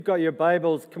You've got your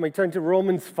Bibles. Can we turn to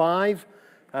Romans 5?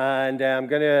 And I'm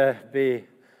going to be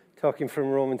talking from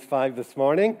Romans 5 this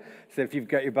morning. So if you've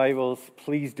got your Bibles,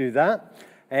 please do that.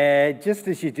 Just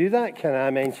as you do that, can I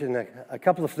mention a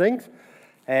couple of things?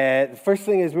 The first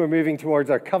thing is we're moving towards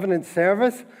our covenant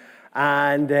service.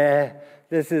 And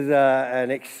this is an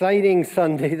exciting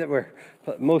Sunday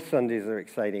most Sundays are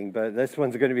exciting, but this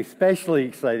one's going to be especially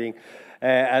exciting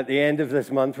at the end of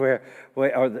this month or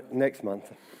next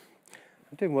month.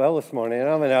 I'm doing well this morning.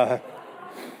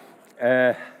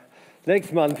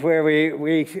 Next month, where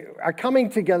we are coming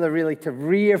together really to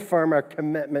reaffirm our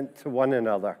commitment to one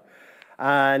another.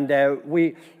 And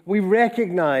we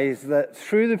recognize that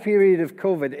through the period of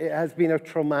COVID, it has been a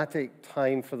traumatic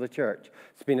time for the church.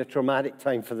 It's been a traumatic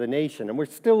time for the nation. And we're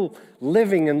still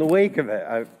living in the wake of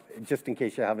it, just in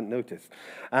case you haven't noticed.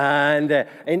 And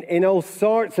in all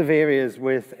sorts of areas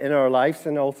within our lives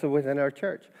and also within our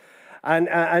church.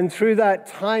 And through that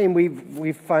time,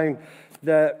 we've found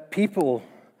that people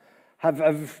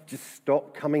have just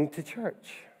stopped coming to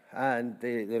church. And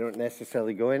they don't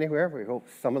necessarily go anywhere. We hope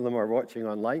some of them are watching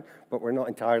online, but we're not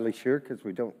entirely sure because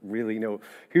we don't really know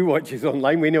who watches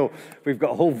online. We know we've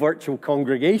got a whole virtual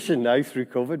congregation now through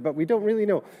COVID, but we don't really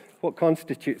know what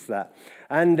constitutes that.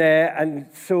 And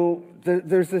so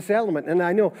there's this element. And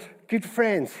I know good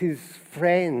friends whose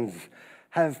friends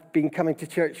have been coming to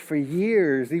church for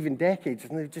years, even decades,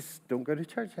 and they just don't go to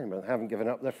church anymore. They haven't given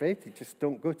up their faith. They just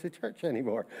don't go to church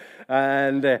anymore.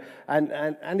 And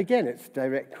again, it's a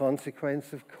direct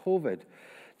consequence of COVID.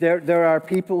 There are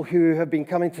people who have been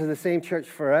coming to the same church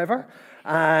forever,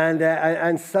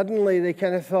 and suddenly they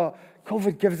kind of thought,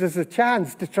 COVID gives us a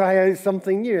chance to try out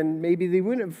something new, and maybe they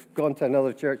wouldn't have gone to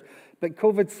another church, but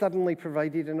COVID suddenly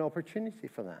provided an opportunity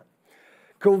for that.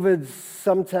 COVID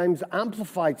sometimes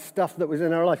amplified stuff that was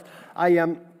in our lives.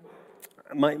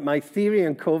 My theory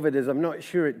on COVID is I'm not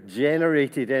sure it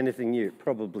generated anything new. It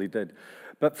probably did.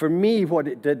 But for me, what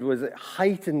it did was it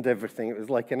heightened everything. It was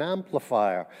like an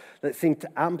amplifier that seemed to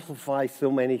amplify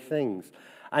so many things.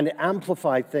 And it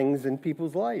amplified things in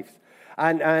people's lives.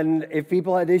 And if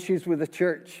people had issues with the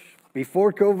church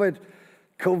before COVID,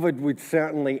 COVID would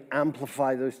certainly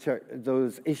amplify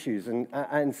those issues.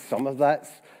 And some of that's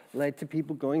led to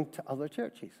people going to other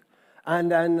churches.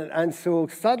 And so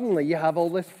suddenly you have all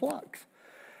this flux.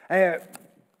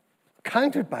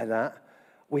 Countered by that,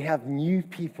 we have new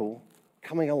people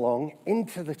coming along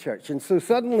into the church. And so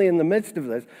suddenly in the midst of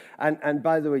this, and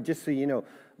by the way, just so you know,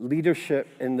 leadership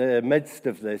in the midst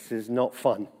of this is not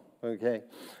fun, okay?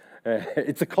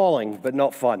 It's a calling, but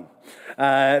not fun.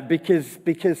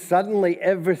 Because suddenly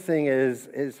everything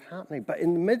is happening. But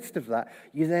in the midst of that,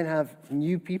 you then have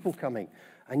new people coming.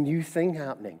 A new thing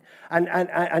happening.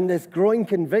 And this growing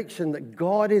conviction that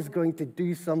God is going to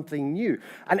do something new.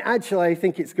 And actually, I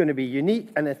think it's going to be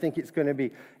unique, and I think it's going to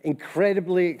be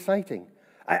incredibly exciting.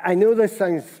 I know this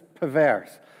sounds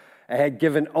perverse,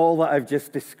 given all that I've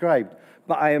just described,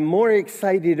 but I am more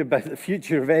excited about the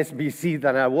future of SBC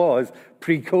than I was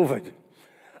pre-COVID.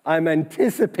 I'm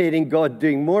anticipating God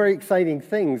doing more exciting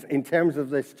things in terms of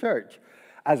this church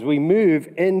as we move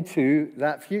into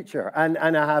that future. And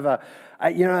I have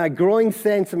a growing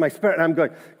sense in my spirit, and I'm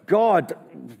going, God,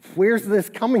 where's this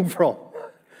coming from?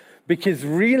 Because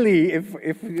really,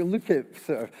 if you look at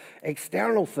sort of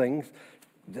external things,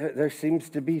 there seems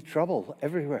to be trouble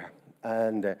everywhere.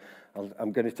 And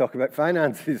I'm going to talk about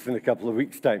finances in a couple of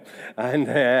weeks' time.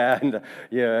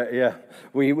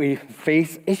 We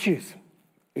face issues,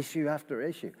 issue after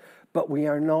issue. But we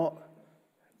are not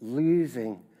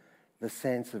losing the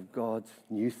sense of God's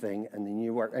new thing and the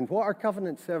new work. And what our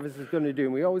covenant service is going to do,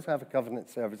 and we always have a covenant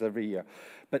service every year,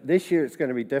 but this year it's going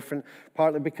to be different,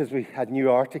 partly because we had new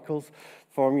articles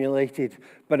formulated,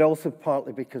 but also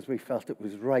partly because we felt it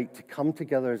was right to come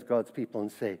together as God's people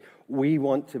and say, we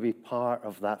want to be part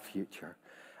of that future.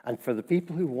 And for the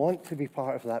people who want to be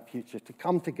part of that future to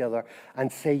come together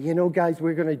and say, you know, guys,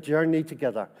 we're going to journey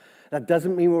together. That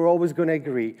doesn't mean we're always going to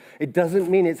agree. It doesn't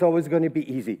mean it's always going to be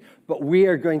easy. But we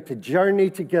are going to journey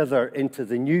together into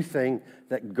the new thing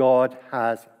that God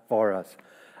has for us.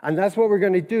 And that's what we're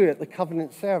going to do at the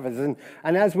covenant service.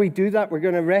 And as we do that, we're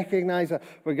going to recognize that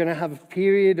we're going to have a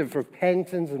period of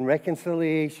repentance and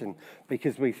reconciliation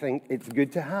because we think it's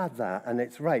good to have that and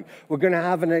it's right. We're going to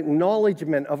have an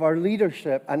acknowledgement of our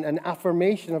leadership and an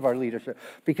affirmation of our leadership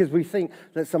because we think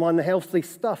that some unhealthy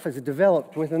stuff has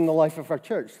developed within the life of our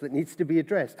church that needs to be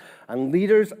addressed. And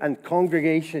leaders and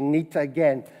congregation need to,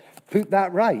 again, put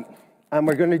that right. And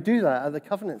we're going to do that at the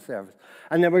covenant service.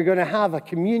 And then we're going to have a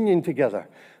communion together.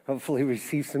 Hopefully we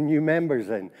see some new members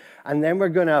in. And then we're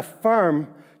going to affirm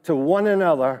to one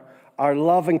another our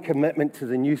love and commitment to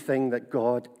the new thing that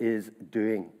God is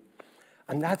doing.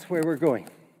 And that's where we're going.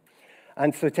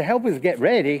 And so to help us get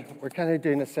ready, we're kind of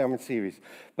doing a sermon series.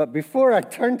 But before I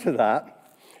turn to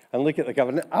that and look at the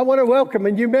covenant, I want to welcome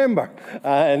a new member.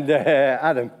 And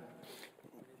Adam.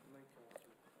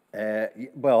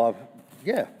 Well,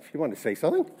 yeah, if you want to say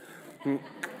something.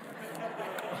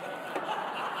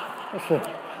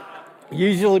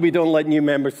 Usually we don't let new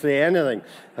members say anything.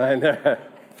 And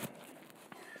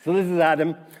so this is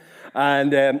Adam.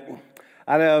 And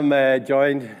Adam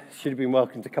joined, should have been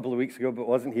welcomed a couple of weeks ago, but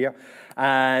wasn't here.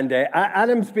 And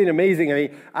Adam's been amazing. I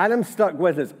mean, Adam stuck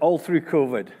with us all through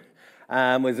COVID.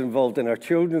 Was involved in our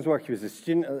children's work. He was a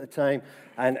student at the time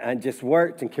and just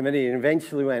worked and committed and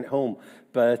eventually went home.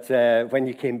 But when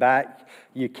you came back,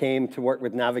 you came to work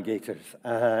with Navigators.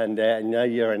 And now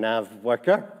you're a Nav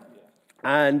worker.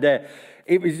 And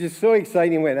it was just so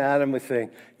exciting when Adam was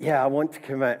saying, yeah, I want to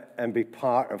commit and be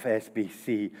part of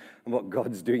SBC and what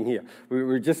God's doing here. We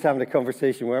were just having a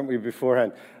conversation, weren't we,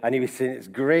 beforehand? And he was saying, it's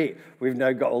great. We've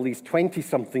now got all these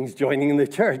 20-somethings joining the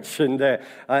church. And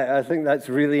I think that's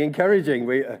really encouraging.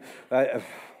 We've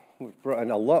brought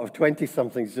in a lot of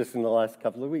 20-somethings just in the last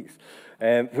couple of weeks,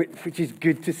 which is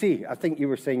good to see. I think you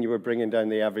were saying you were bringing down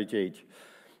the average age.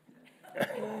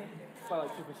 By like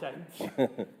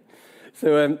 2%.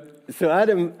 So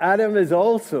Adam is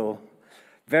also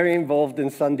very involved in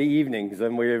Sunday evenings,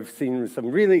 and we've seen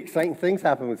some really exciting things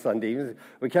happen with Sunday evenings.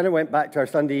 We kind of went back to our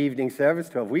Sunday evening service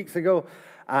 12 weeks ago,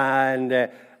 and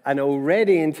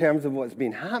already in terms of what's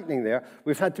been happening there,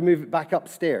 we've had to move it back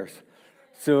upstairs.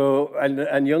 So,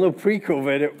 and you'll know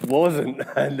pre-COVID it wasn't,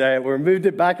 and we moved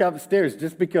it back upstairs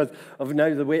just because of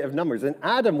now the weight of numbers. And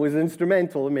Adam was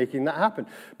instrumental in making that happen,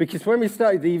 because when we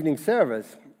started the evening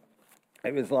service,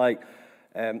 it was like,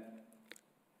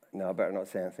 no, I better not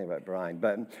say anything about Brian.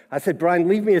 But I said, Brian,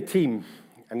 leave me a team.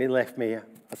 And he left me a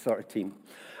sort of team.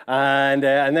 And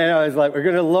then I was like, we're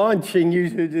going to launch a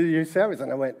new service.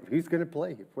 And I went, who's going to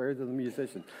play? Where are the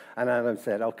musicians? And Adam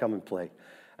said, I'll come and play.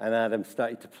 And Adam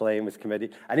started to play and was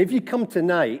committed. And if you come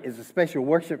tonight, it's a special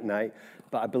worship night.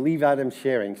 But I believe Adam's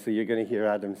sharing, so you're going to hear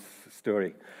Adam's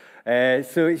story.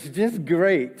 So it's just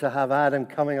great to have Adam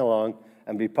coming along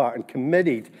and be part and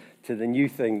committed to the new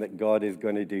thing that God is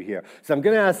going to do here. So I'm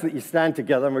going to ask that you stand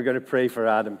together and we're going to pray for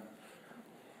Adam.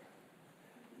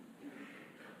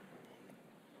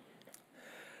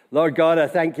 Lord God, I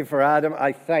thank you for Adam.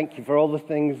 I thank you for all the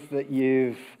things that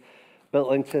you've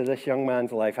built into this young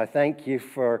man's life. I thank you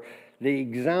for the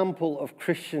example of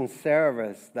Christian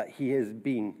service that he has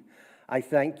been. I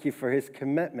thank you for his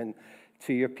commitment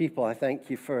to your people. I thank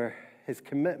you for his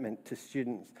commitment to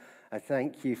students. I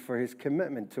thank you for his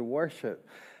commitment to worship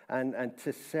and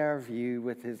to serve you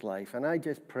with his life. And I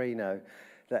just pray now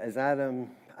that as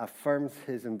Adam affirms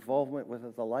his involvement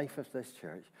with the life of this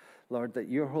church, Lord, that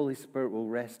your Holy Spirit will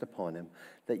rest upon him,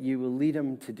 that you will lead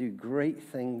him to do great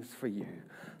things for you.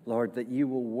 Lord, that you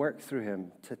will work through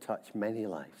him to touch many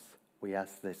lives. We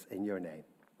ask this in your name.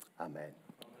 Amen.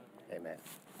 Amen.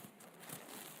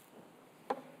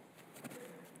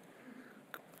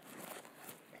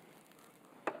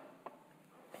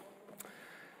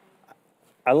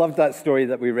 I love that story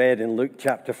that we read in Luke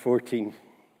chapter 14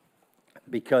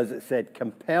 because it said,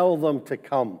 compel them to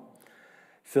come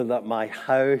so that my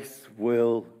house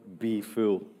will be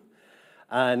full.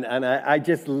 And I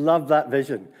just love that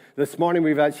vision. This morning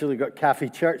we've actually got Cafe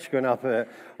Church going up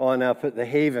at the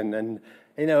Haven. And,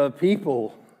 you know,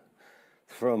 people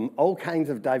from all kinds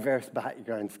of diverse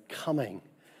backgrounds coming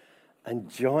and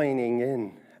joining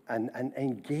in and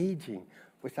engaging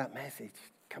with that message,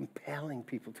 compelling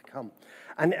people to come.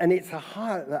 And it's a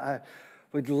heart that I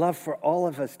would love for all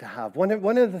of us to have.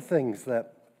 One of the things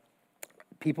that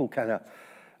people kind of,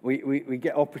 we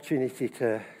get opportunity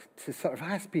to sort of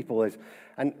ask people is,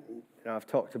 and you know, I've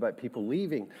talked about people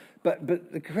leaving, but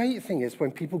the great thing is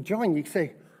when people join, you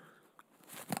say,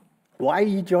 why are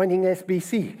you joining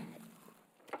SBC?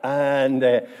 And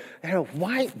you know,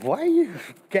 why are you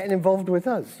getting involved with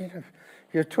us? You know,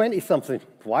 you're 20-something.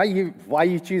 Why are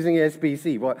you choosing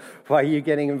SBC? Why are you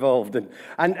getting involved? And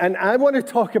I want to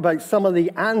talk about some of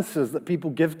the answers that people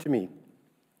give to me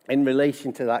in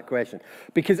relation to that question,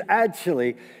 because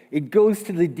actually it goes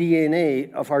to the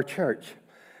DNA of our church,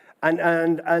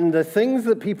 and the things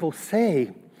that people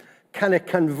say kind of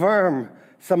confirm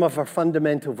some of our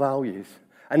fundamental values.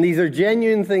 And these are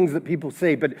genuine things that people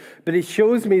say, but it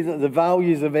shows me that the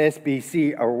values of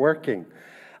SBC are working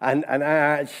and are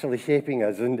actually shaping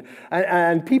us.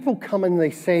 And people come and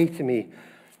they say to me,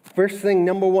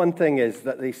 number one thing is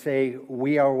that they say,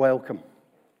 we are welcome.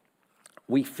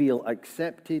 We feel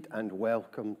accepted and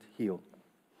welcomed here.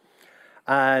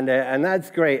 And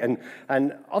that's great.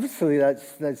 And obviously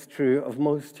that's true of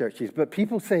most churches. But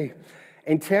people say,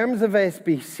 in terms of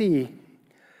SBC,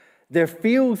 there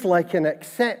feels like an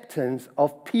acceptance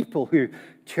of people who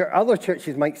other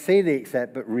churches might say they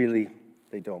accept, but really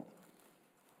they don't.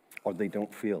 Or they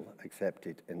don't feel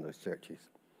accepted in those churches.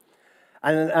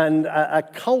 And a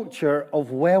culture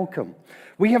of welcome.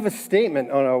 We have a statement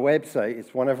on our website.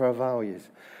 It's one of our values.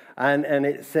 And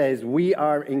it says, we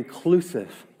are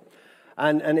inclusive.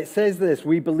 And it says this: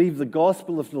 we believe the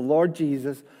gospel of the Lord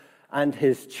Jesus and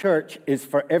his church is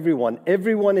for everyone.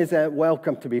 Everyone is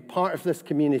welcome to be part of this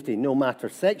community, no matter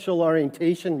sexual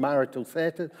orientation, marital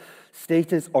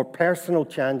status, or personal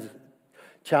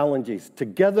challenges.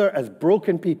 Together as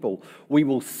broken people, we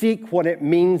will seek what it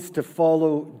means to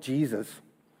follow Jesus.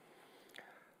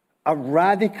 A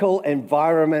radical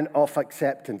environment of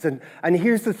acceptance. And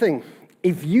here's the thing.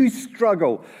 If you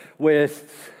struggle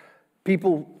with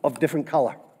people of different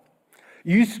color,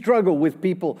 you struggle with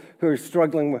people who are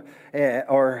struggling with,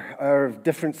 or of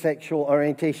different sexual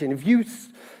orientation, if you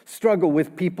struggle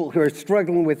with people who are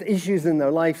struggling with issues in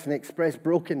their lives and express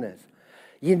brokenness,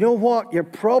 you know what? You're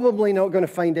probably not going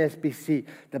to find SBC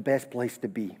the best place to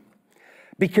be.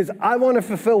 Because I want to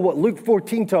fulfill what Luke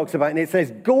 14 talks about, and it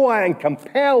says, go out and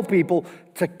compel people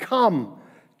to come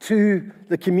to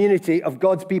the community of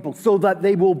God's people so that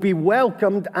they will be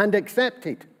welcomed and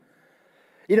accepted.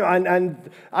 You know, and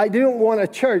I don't want a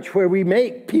church where we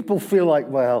make people feel like,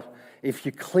 well, if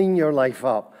you clean your life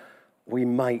up, we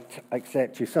might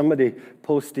accept you. Somebody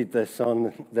posted this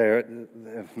on a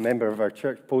member of our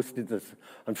church posted this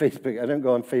on Facebook. I don't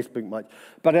go on Facebook much,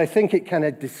 but I think it kind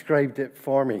of described it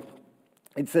for me.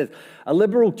 It says, a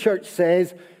liberal church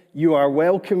says you are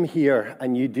welcome here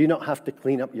and you do not have to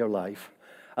clean up your life.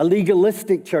 A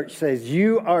legalistic church says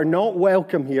you are not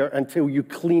welcome here until you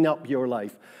clean up your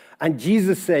life. And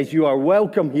Jesus says, you are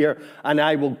welcome here, and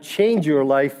I will change your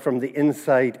life from the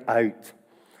inside out.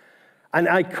 And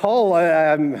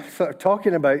I'm sort of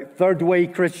talking about third way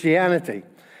Christianity.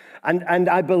 And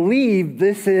I believe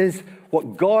this is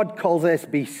what God calls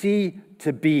SBC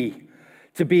to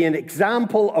be an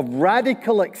example of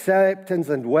radical acceptance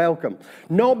and welcome.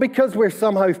 Not because we're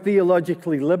somehow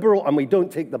theologically liberal and we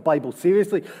don't take the Bible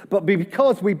seriously, but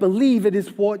because we believe it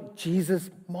is what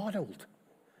Jesus modeled.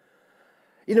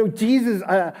 You know, Jesus,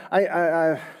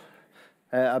 I've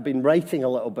been writing a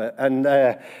little bit, and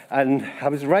I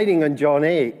was writing on John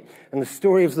 8 and the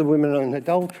story of the woman on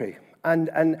adultery.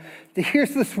 And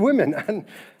here's this woman, and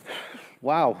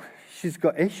wow, she's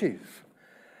got issues.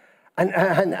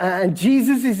 And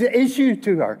Jesus is an issue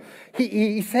to her.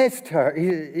 He says to her,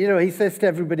 he says to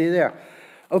everybody there,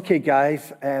 okay,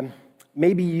 guys,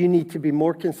 maybe you need to be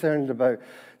more concerned about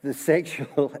the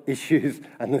sexual issues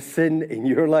and the sin in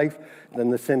your life than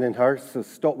the sin in hers. So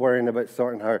stop worrying about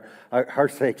sorting her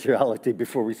sexuality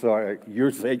before we sort out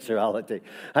your sexuality.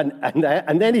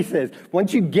 And then he says,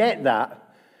 once you get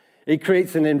that, it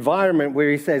creates an environment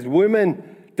where he says,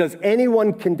 women, does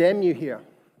anyone condemn you here?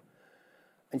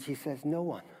 And she says, no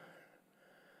one.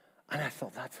 And I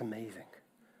thought, that's amazing.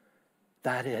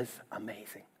 That is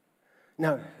amazing.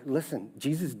 Now, listen,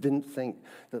 Jesus didn't think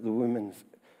that the woman's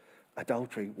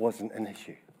adultery wasn't an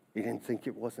issue. He didn't think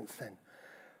it wasn't sin.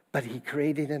 But he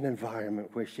created an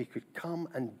environment where she could come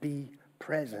and be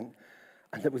present,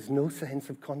 and there was no sense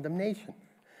of condemnation.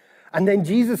 And then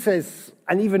Jesus says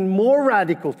an even more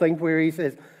radical thing where he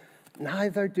says,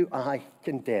 neither do I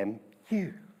condemn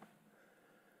you.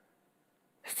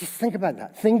 Just think about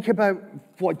that. Think about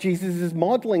what Jesus is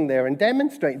modeling there and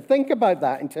demonstrating. Think about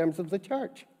that in terms of the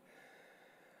church.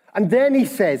 And then he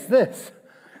says this.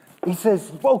 He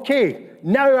says, okay,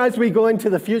 now as we go into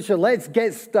the future, let's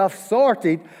get stuff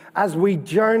sorted as we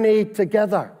journey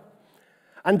together.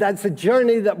 And that's a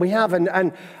journey that we have.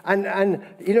 And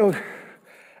you know,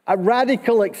 a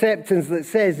radical acceptance that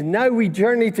says, now we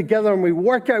journey together and we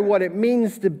work out what it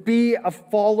means to be a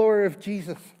follower of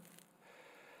Jesus.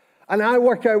 And I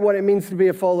work out what it means to be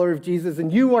a follower of Jesus,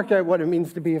 and you work out what it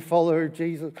means to be a follower of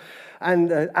Jesus.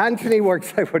 And Anthony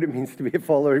works out what it means to be a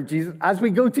follower of Jesus as we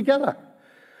go together.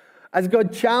 As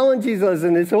God challenges us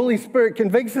and his Holy Spirit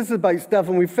convicts us about stuff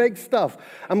and we fix stuff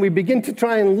and we begin to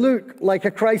try and look like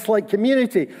a Christ-like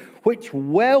community which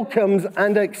welcomes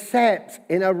and accepts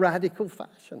in a radical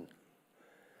fashion.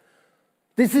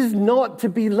 This is not to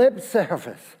be lip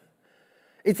service.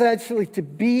 It's actually to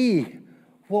be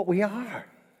what we are.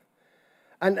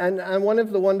 And one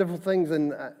of the wonderful things,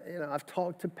 and I've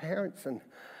talked to parents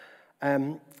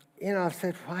and I've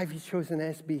said, why have you chosen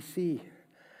SBC?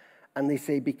 And they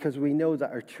say, because we know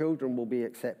that our children will be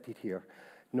accepted here,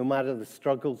 no matter the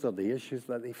struggles or the issues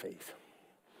that they face.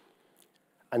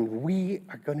 And we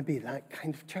are going to be that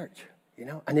kind of church, you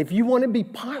know. And if you want to be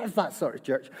part of that sort of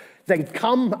church, then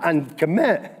come and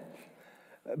commit.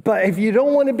 But if you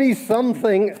don't want to be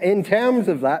something in terms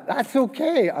of that, that's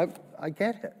okay. I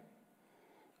get it.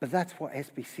 But that's what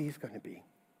SBC is going to be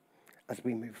as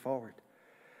we move forward.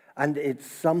 And it's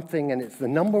something, and it's the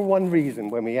number one reason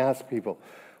when we ask people,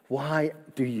 why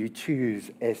do you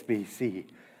choose SBC?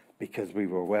 Because we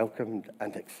were welcomed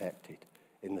and accepted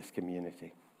in this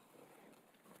community.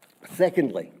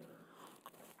 Secondly,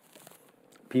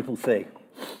 people say,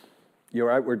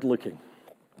 you're outward looking.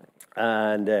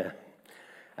 And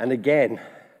again,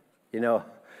 you know,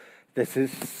 this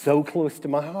is so close to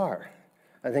my heart.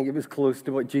 I think it was close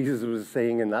to what Jesus was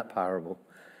saying in that parable.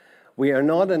 We are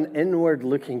not an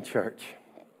inward-looking church.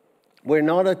 We're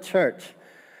not a church,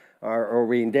 or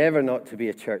we endeavor not to be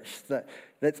a church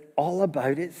that's all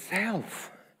about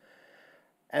itself.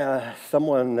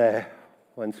 Someone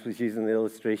once was using the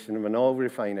illustration of an oil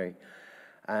refinery,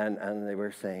 and they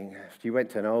were saying, if you went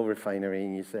to an oil refinery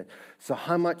and you said, so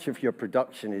how much of your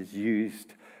production is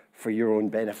used for your own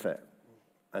benefit?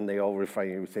 And the oil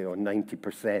refinery would say,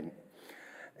 90%.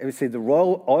 It would say the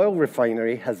Royal Oil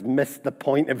Refinery has missed the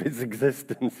point of its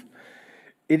existence.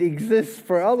 It exists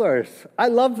for others. I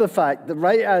love the fact that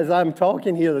right as I'm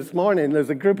talking here this morning, there's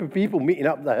a group of people meeting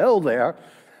up the hill there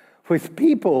with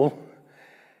people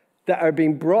that are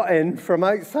being brought in from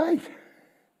outside.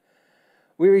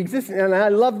 We're existing, and I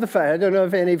love the fact, I don't know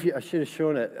if any of you, I should have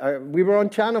shown it. We were on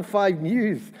Channel 5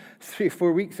 News 3 or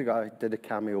 4 weeks ago. I did a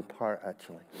cameo part,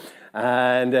 actually.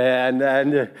 And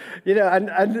you know,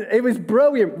 and it was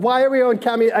brilliant. Why are we on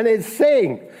cameo? And it's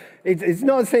saying, it's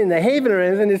not saying the Haven or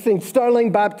anything, it's saying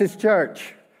Sterling Baptist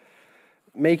Church,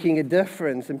 making a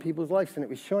difference in people's lives. And it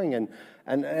was showing,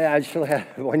 and actually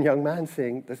had one young man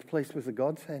saying, this place was a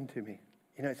godsend to me.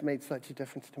 You know, it's made such a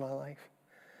difference to my life.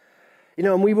 You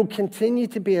know, and we will continue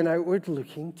to be an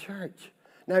outward-looking church.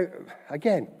 Now,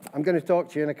 again, I'm going to talk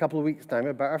to you in a couple of weeks' time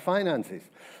about our finances.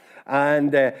 And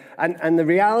the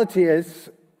reality is,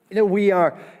 you know, we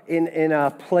are in a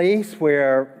place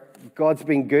where God's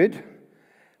been good,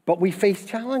 but we face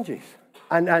challenges.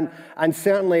 And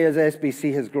certainly as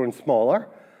SBC has grown smaller,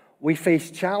 we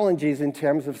face challenges in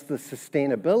terms of the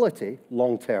sustainability,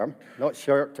 long-term, not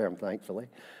short-term, thankfully,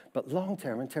 but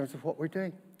long-term in terms of what we're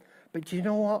doing. But do you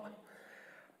know what?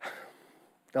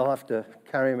 They'll have to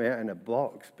carry me out in a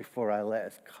box before I let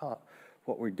us cut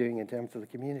what we're doing in terms of the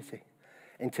community,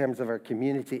 in terms of our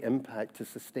community impact to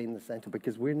sustain the center,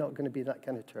 because we're not going to be that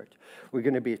kind of church. We're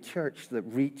going to be a church that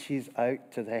reaches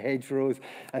out to the hedgerows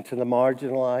and to the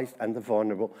marginalized and the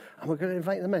vulnerable, and we're going to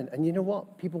invite them in. And you know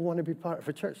what? People want to be part of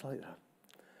a church like that.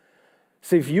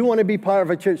 So if you want to be part of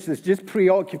a church that's just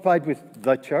preoccupied with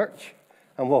the church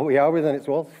and what we are within its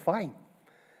walls, fine.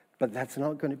 But that's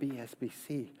not going to be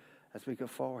SBC as we go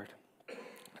forward.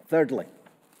 Thirdly,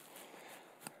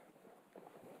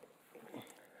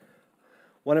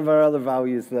 one of our other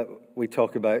values that we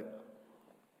talk about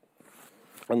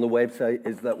on the website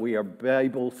is that we are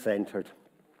Bible-centered.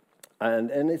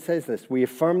 And it says this: we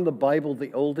affirm the Bible,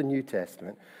 the Old and New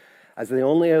Testament, as the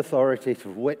only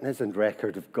authoritative witness and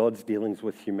record of God's dealings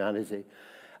with humanity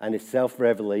and his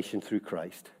self-revelation through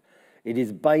Christ. It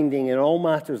is binding in all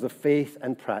matters of faith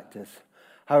and practice.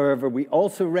 However, we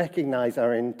also recognize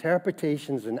our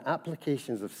interpretations and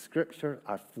applications of Scripture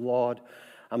are flawed,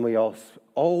 and we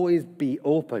always be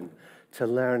open to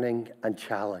learning and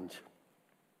challenge.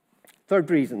 Third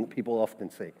reason that people often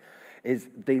say is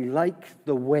they like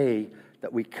the way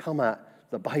that we come at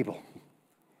the Bible.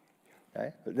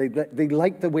 Okay? They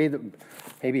like the way that,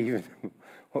 maybe even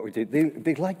what we do,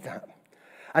 they like that.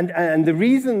 And the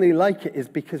reason they like it is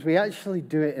because we actually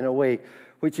do it in a way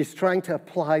which is trying to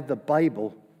apply the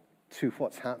Bible to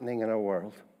what's happening in our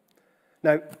world.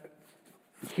 Now,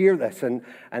 hear this, and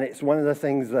it's one of the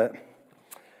things that,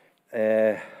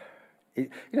 you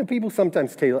know, people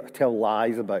sometimes tell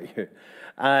lies about you.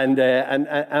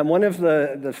 And one of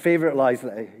the favorite lies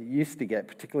that I used to get,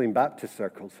 particularly in Baptist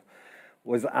circles,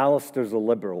 was Alistair's a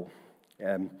liberal.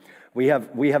 We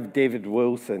have David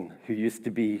Wilson, who used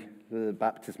to be the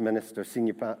Baptist minister,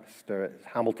 senior pastor at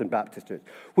Hamilton Baptist Church,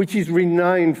 which is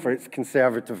renowned for its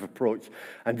conservative approach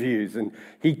and views. And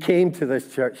he came to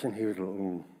this church and he was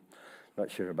like,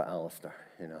 not sure about Alistair,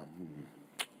 you know,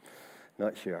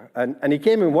 not sure. And he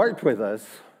came and worked with us,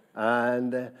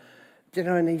 and you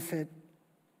know, and he said,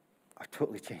 I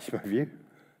totally changed my view.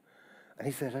 And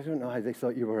he said, I don't know how they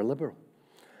thought you were a liberal.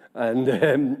 And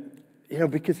you know,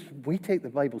 because we take the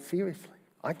Bible seriously.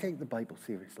 I take the Bible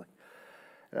seriously.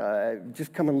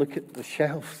 Just come and look at the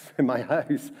shelves in my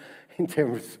house in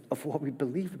terms of what we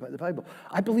believe about the Bible.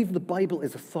 I believe the Bible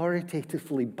is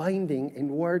authoritatively binding in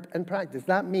word and practice.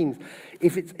 That means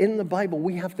if it's in the Bible,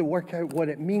 we have to work out what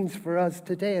it means for us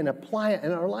today and apply it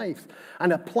in our lives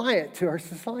and apply it to our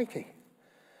society.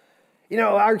 You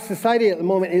know, our society at the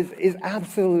moment is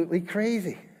absolutely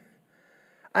crazy.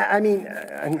 I mean,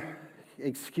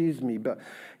 excuse me, but,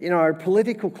 you know, our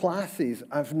political classes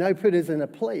have now put us in a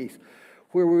place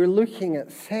where we're looking at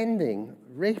sending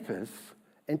rapists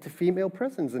into female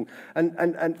prisons. And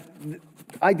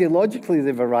ideologically,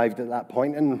 they've arrived at that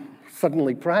point, and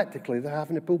suddenly, practically, they're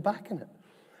having to pull back on it.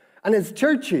 And as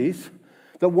churches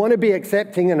that want to be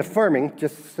accepting and affirming,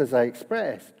 just as I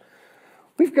expressed,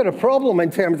 we've got a problem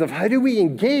in terms of how do we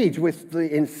engage with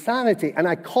the insanity, and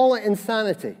I call it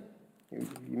insanity.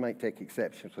 You might take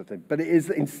exceptions with it, but it is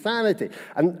insanity.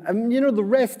 And you know, the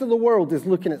rest of the world is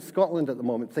looking at Scotland at the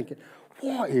moment thinking,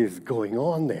 what is going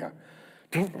on there?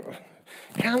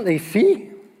 Can't they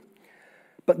see?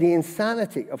 But the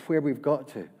insanity of where we've got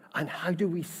to, and how do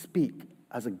we speak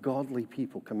as a godly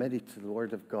people committed to the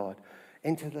Word of God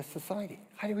into this society?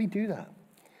 How do we do that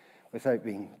without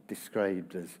being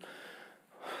described as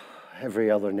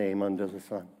every other name under the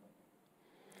sun?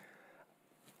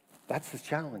 That's the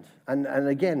challenge. And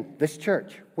again, this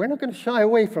church, we're not going to shy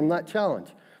away from that challenge.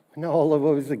 Not all of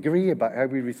us agree about how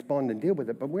we respond and deal with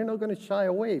it, but we're not going to shy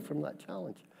away from that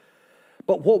challenge.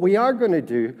 But what we are going to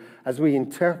do as we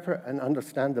interpret and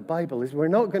understand the Bible is we're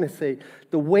not going to say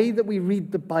the way that we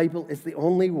read the Bible is the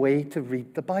only way to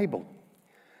read the Bible.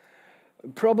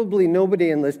 Probably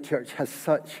nobody in this church has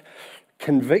such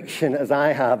conviction as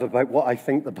I have about what I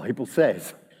think the Bible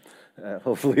says.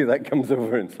 Hopefully that comes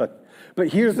over inside. But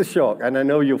here's the shock, and I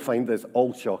know you'll find this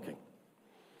all shocking.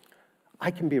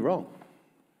 I can be wrong.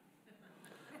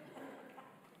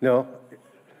 No?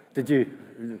 Did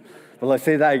you? Well, let's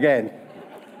say that again.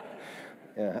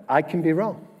 Yeah, I can be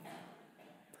wrong.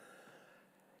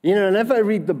 You know, and if I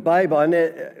read the Bible, and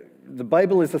the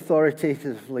Bible is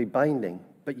authoritatively binding,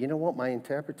 but you know what? My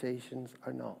interpretations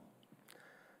are not.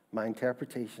 My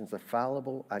interpretations are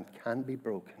fallible and can be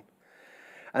broken.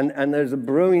 And there's a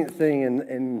brilliant thing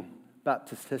in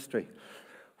Baptist history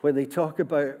where they talk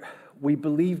about, we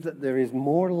believe that there is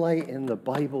more light in the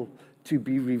Bible to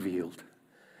be revealed,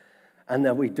 and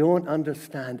that we don't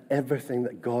understand everything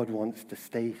that God wants to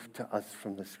say to us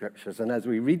from the Scriptures. And as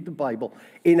we read the Bible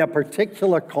in a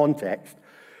particular context,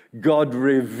 God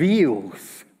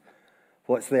reveals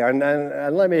what's there.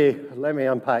 And let me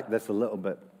unpack this a little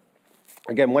bit.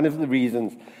 Again, one of the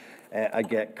reasons I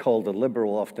get called a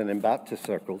liberal often in Baptist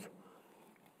circles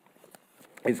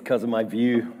is because of my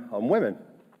view on women.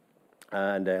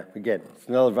 And again, it's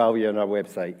another value on our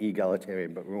website,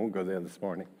 egalitarian, but we won't go there this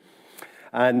morning.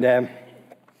 And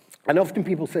often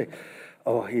people say,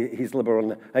 oh, he's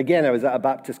liberal. Again, I was at a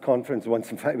Baptist conference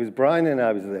once. In fact, it was Brian and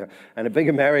I was there. And a big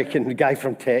American guy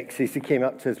from Texas, he came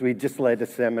up to us. We just led a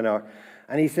seminar.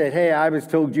 And he said, hey, I was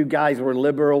told you guys were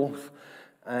liberals.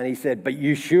 And he said, but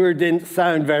you sure didn't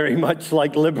sound very much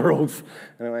like liberals.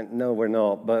 And I went, no, we're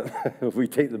not, but we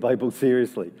take the Bible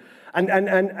seriously. And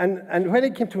when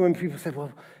it came to women, people said,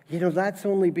 well, you know, that's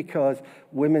only because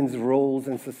women's roles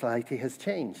in society has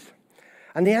changed.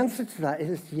 And the answer to that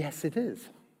is, yes, it is.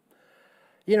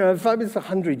 You know, if I was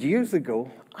 100 years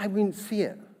ago, I wouldn't see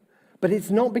it. But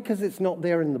it's not because it's not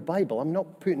there in the Bible. I'm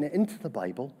not putting it into the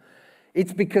Bible.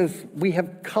 It's because we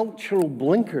have cultural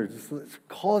blinkers that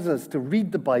cause us to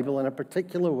read the Bible in a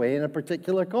particular way, in a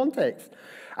particular context.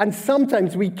 And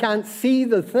sometimes we can't see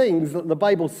the things that the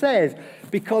Bible says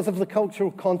because of the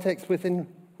cultural context within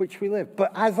which we live.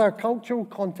 But as our cultural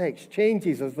context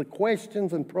changes, as the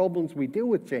questions and problems we deal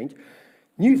with change,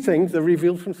 new things are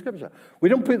revealed from Scripture. We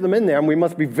don't put them in there, and we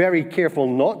must be very careful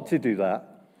not to do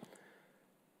that.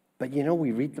 But you know,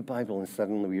 we read the Bible and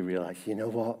suddenly we realize, you know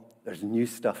what? There's new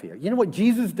stuff here. You know what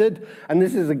Jesus did? And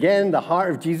this is, again, the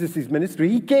heart of Jesus' ministry.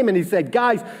 He came and he said,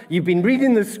 guys, you've been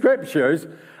reading the Scriptures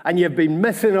and you've been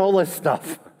missing all this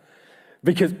stuff.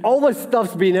 Because all this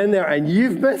stuff's been in there and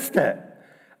you've missed it.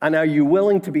 And are you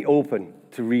willing to be open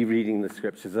to rereading the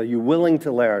Scriptures? Are you willing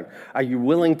to learn? Are you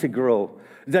willing to grow?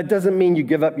 That doesn't mean you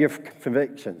give up your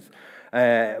convictions.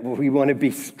 We want to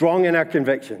be strong in our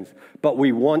convictions, but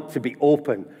we want to be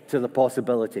open to the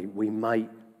possibility we might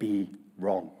be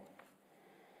wrong.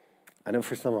 I know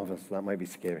for some of us that might be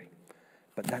scary,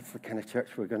 but that's the kind of church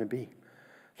we're going to be.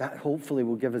 That hopefully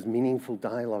will give us meaningful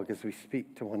dialogue as we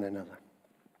speak to one another.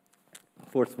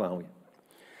 Fourth value,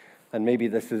 and maybe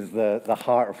this is the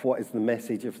heart of what is the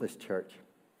message of this church,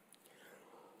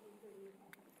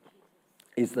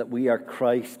 is that we are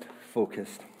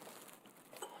Christ-focused.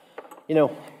 You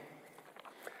know,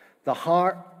 the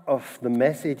heart of the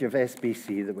message of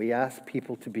SBC that we ask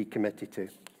people to be committed to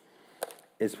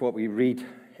is what we read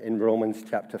in Romans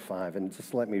chapter 5. And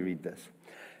just let me read this.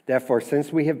 Therefore, since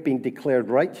we have been declared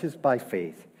righteous by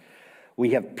faith, we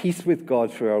have peace with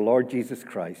God through our Lord Jesus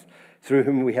Christ, through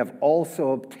whom we have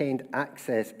also obtained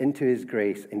access into his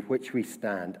grace in which we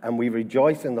stand, and we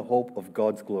rejoice in the hope of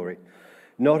God's glory.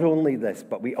 Not only this,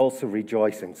 but we also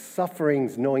rejoice in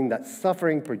sufferings, knowing that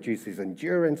suffering produces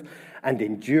endurance, and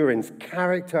endurance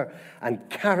character, and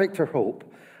character hope.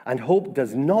 And hope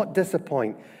does not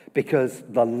disappoint, because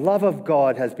the love of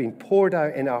God has been poured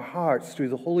out in our hearts through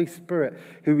the Holy Spirit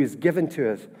who is given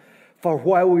to us. For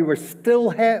while we were still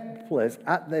helpless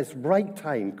at this right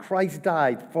time, Christ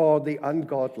died for the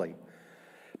ungodly.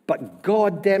 But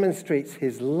God demonstrates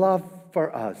his love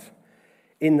for us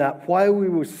in that while we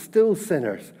were still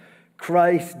sinners,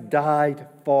 Christ died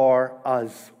for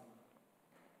us.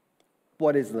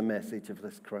 What is the message of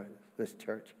this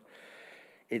church?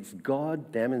 It's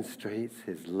God demonstrates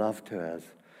his love to us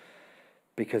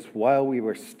because while we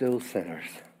were still sinners,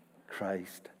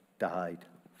 Christ died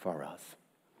for us.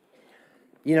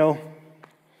 You know,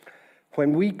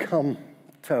 when we come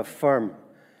to affirm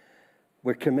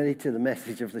we're committed to the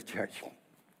message of the church,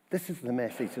 this is the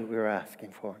message that we're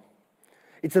asking for.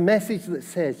 It's a message that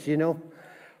says, you know,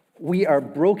 we are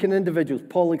broken individuals.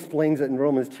 Paul explains it in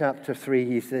Romans chapter 3.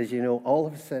 He says, you know, all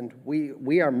have sinned.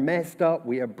 We are messed up.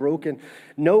 We are broken.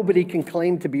 Nobody can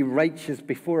claim to be righteous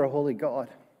before a holy God.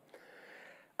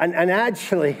 And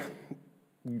actually,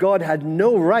 God had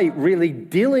no right really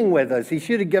dealing with us. He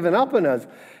should have given up on us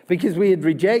because we had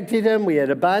rejected him, we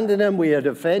had abandoned him, we had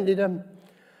offended him.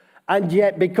 And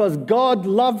yet, because God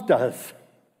loved us,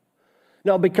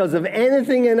 not because of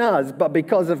anything in us, but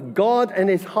because of God and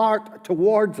his heart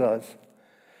towards us,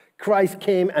 Christ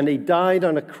came and he died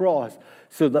on a cross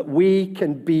so that we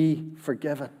can be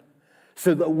forgiven,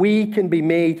 so that we can be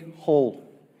made whole.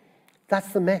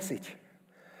 That's the message.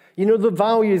 You know, the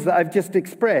values that I've just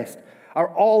expressed are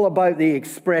all about the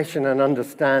expression and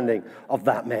understanding of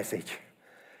that message.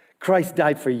 Christ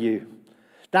died for you.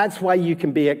 That's why you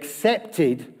can be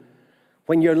accepted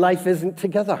when your life isn't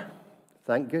together.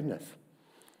 Thank goodness.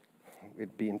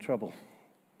 We'd be in trouble.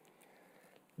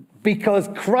 Because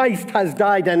Christ has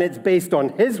died and it's based on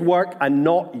his work and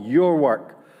not your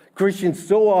work. Christians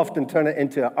so often turn it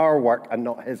into our work and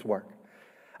not his work.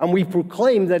 And we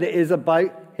proclaim that it is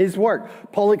about his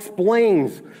work. Paul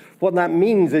explains what that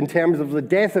means in terms of the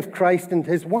death of Christ and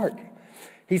his work.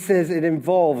 He says it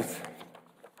involves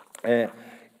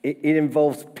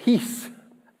peace,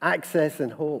 access,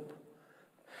 and hope.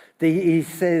 He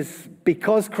says,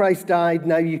 because Christ died,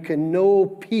 now you can know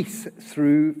peace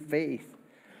through faith.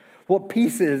 What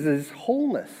peace is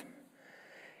wholeness.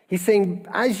 He's saying,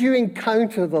 as you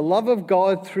encounter the love of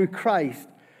God through Christ,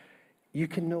 you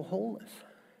can know wholeness.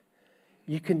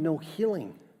 You can know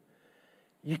healing.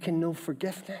 You can know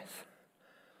forgiveness.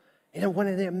 You know, one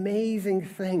of the amazing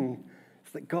things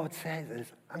that God says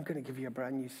is, I'm going to give you a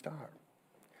brand new start.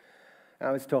 I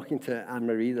was talking to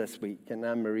Anne-Marie this week, and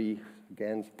Anne-Marie,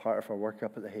 again, is part of our work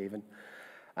up at the Haven.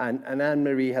 And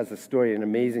Anne-Marie has a story, an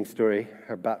amazing story.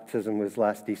 Her baptism was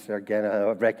last Easter. Again, I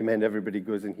recommend everybody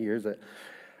goes and hears it.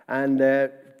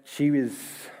 And she was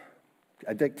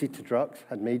addicted to drugs,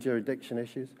 had major addiction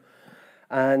issues.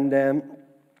 And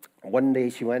one day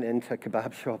she went into a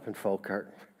kebab shop in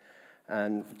Falkirk,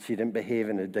 and she didn't behave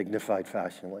in a dignified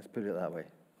fashion, let's put it that way.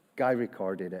 Guy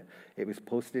recorded it. It was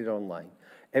posted online.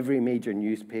 Every major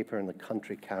newspaper in the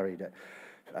country carried it.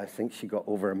 I think she got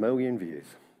over 1 million views,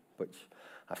 which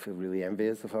I feel really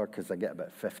envious of her because I get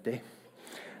about 50.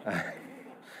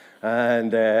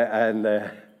 And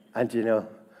you know,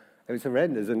 it was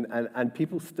horrendous. And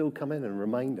people still come in and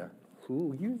remind her,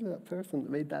 oh, you're that person that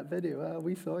made that video. Oh,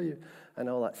 we saw you. And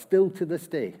all that. Still to this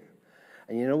day.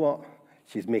 And you know what?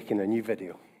 She's making a new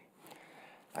video.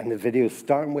 And the video is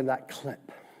starting with that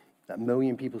clip. That 1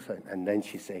 million people saying, and then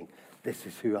she's saying, this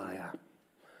is who I am.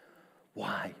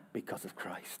 Why? Because of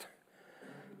Christ.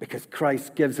 Because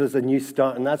Christ gives us a new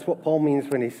start. And that's what Paul means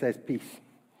when he says peace.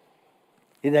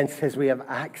 He then says we have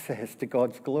access to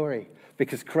God's glory.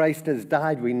 Because Christ has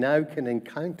died, we now can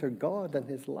encounter God and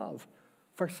his love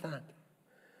firsthand.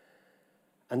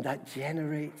 And that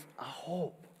generates a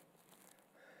hope.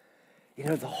 You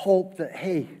know, the hope that,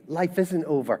 hey, life isn't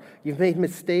over. You've made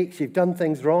mistakes. You've done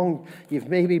things wrong. You've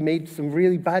maybe made some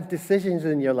really bad decisions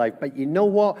in your life. But you know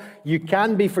what? You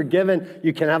can be forgiven.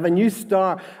 You can have a new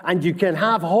start. And you can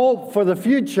have hope for the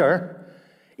future,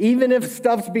 even if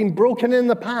stuff's been broken in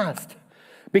the past.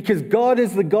 Because God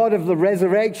is the God of the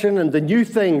resurrection and the new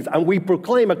things, and we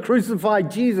proclaim a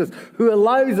crucified Jesus who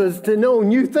allows us to know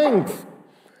new things.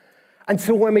 And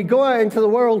so when we go out into the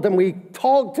world and we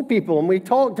talk to people, and we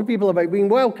talk to people about being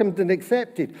welcomed and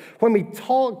accepted, when we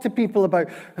talk to people about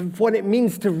what it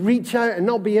means to reach out and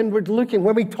not be inward looking,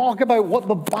 when we talk about what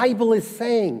the Bible is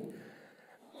saying,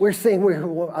 we're saying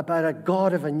we're about a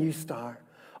God of a new start,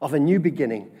 of a new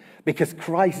beginning, because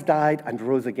Christ died and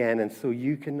rose again, and so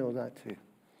you can know that too.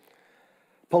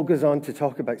 Paul goes on to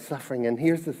talk about suffering, and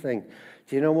here's the thing.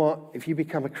 Do you know what? If you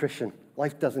become a Christian,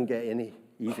 life doesn't get any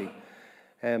easy.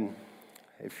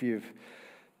 If you've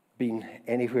been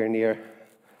anywhere near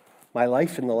my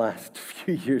life in the last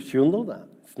few years, you'll know that.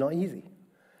 It's not easy.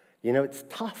 You know, it's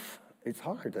tough. It's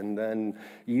hard. And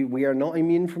we are not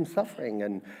immune from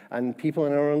suffering. And people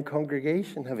in our own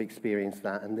congregation have experienced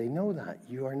that, and they know that.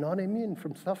 You are not immune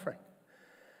from suffering.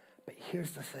 But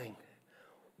here's the thing.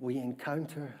 We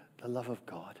encounter the love of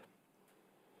God.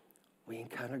 We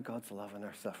encounter God's love in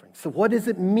our suffering. So what does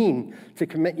it mean to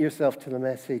commit yourself to the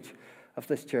message of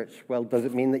this church? Well, does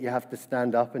it mean that you have to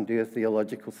stand up and do a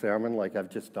theological sermon like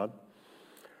I've just done?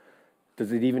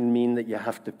 Does it even mean that you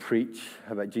have to preach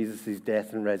about Jesus'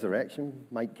 death and resurrection?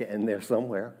 Might get in there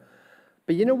somewhere.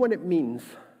 But you know what it means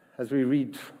as we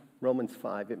read Romans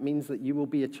 5? It means that you will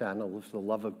be a channel of the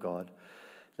love of God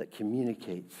that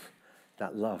communicates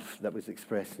that love that was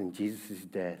expressed in Jesus'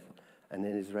 death and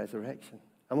in his resurrection.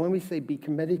 And when we say be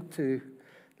committed to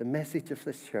the message of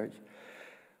this church,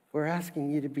 we're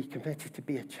asking you to be committed to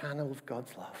be a channel of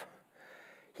God's love.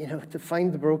 You know, to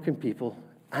find the broken people,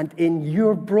 and in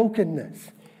your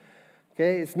brokenness.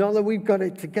 Okay, it's not that we've got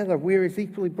it together. We're as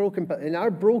equally broken, but in our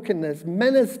brokenness,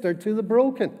 minister to the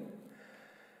broken.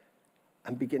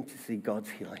 And begin to see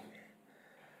God's healing.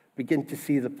 Begin to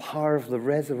see the power of the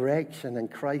resurrection and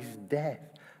Christ's death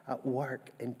at work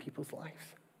in people's lives.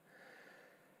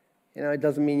 You know, it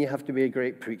doesn't mean you have to be a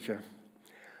great preacher.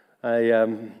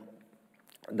 One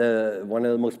of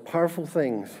the most powerful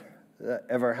things that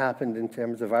ever happened in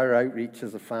terms of our outreach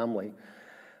as a family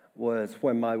was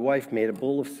when my wife made a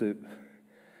bowl of soup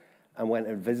and went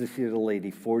and visited a lady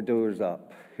 4 doors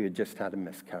up who had just had a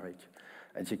miscarriage.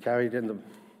 And she carried in the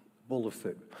bowl of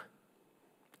soup.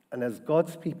 And as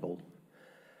God's people,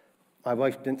 my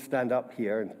wife didn't stand up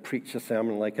here and preach a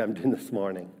sermon like I'm doing this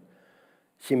morning.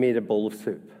 She made a bowl of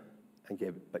soup and gave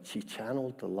it. But she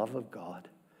channeled the love of God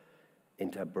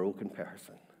into a broken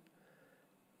person.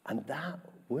 And that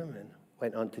woman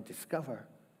went on to discover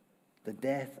the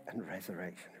death and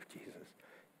resurrection of Jesus,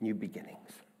 new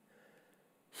beginnings.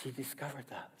 She discovered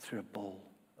that through a bowl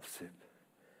of soup.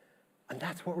 And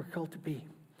that's what we're called to be.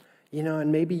 You know,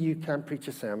 and maybe you can't preach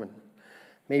a sermon.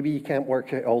 Maybe you can't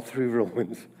work it all through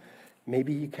Romans.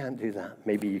 Maybe you can't do that.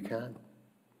 Maybe you can.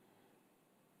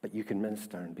 But you can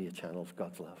minister and be a channel of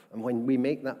God's love. And when we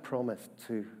make that promise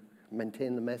to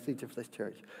maintain the message of this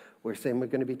church, we're saying we're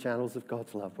going to be channels of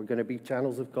God's love. We're going to be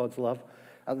channels of God's love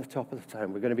at the top of the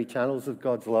town. We're going to be channels of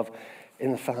God's love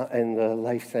in the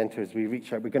life center as we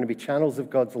reach out. We're going to be channels of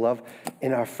God's love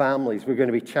in our families. We're going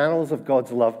to be channels of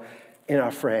God's love in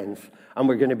our friends. And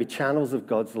we're going to be channels of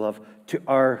God's love to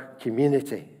our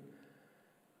community.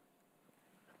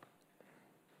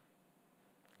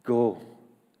 Go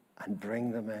and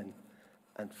bring them in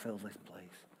and fill this place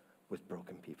with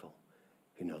broken people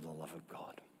who know the love of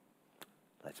God.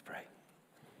 Let's pray.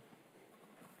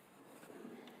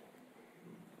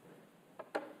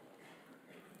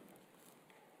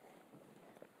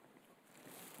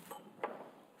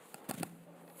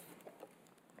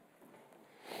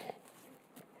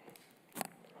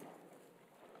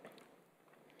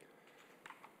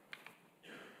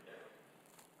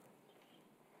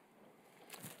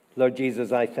 Lord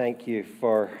Jesus, I thank you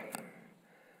for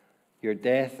your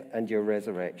death and your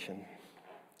resurrection.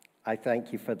 I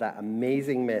thank you for that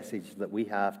amazing message that we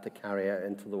have to carry out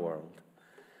into the world.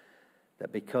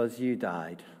 That because you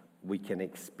died, we can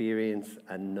experience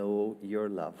and know your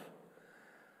love.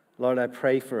 Lord, I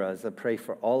pray for us. I pray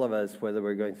for all of us, whether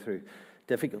we're going through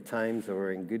difficult times or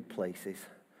we're in good places,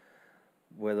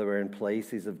 whether we're in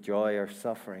places of joy or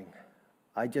suffering.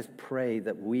 I just pray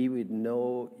that we would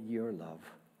know your love.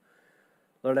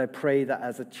 Lord, I pray that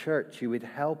as a church, you would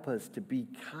help us to be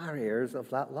carriers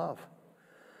of that love.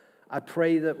 I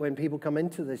pray that when people come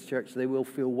into this church, they will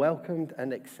feel welcomed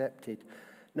and accepted,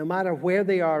 no matter where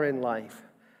they are in life,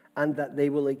 and that they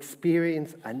will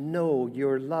experience and know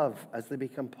your love as they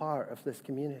become part of this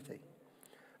community.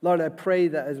 Lord, I pray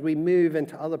that as we move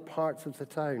into other parts of the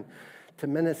town to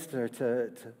minister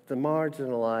to the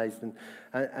marginalized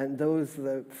and those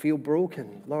that feel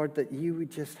broken, Lord, that you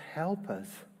would just help us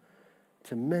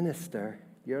to minister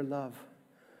your love.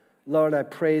 Lord, I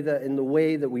pray that in the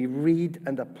way that we read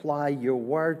and apply your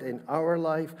word in our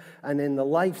life and in the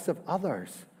lives of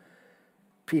others,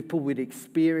 people would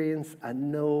experience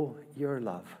and know your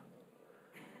love.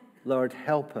 Lord,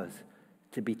 help us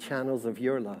to be channels of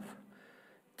your love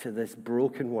to this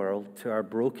broken world, to our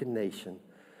broken nation.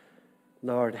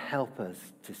 Lord, help us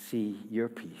to see your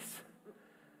peace.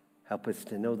 Help us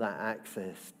to know that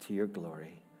access to your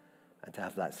glory and to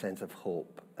have that sense of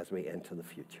hope as we enter the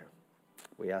future.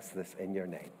 We ask this in your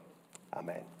name.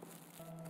 Amen.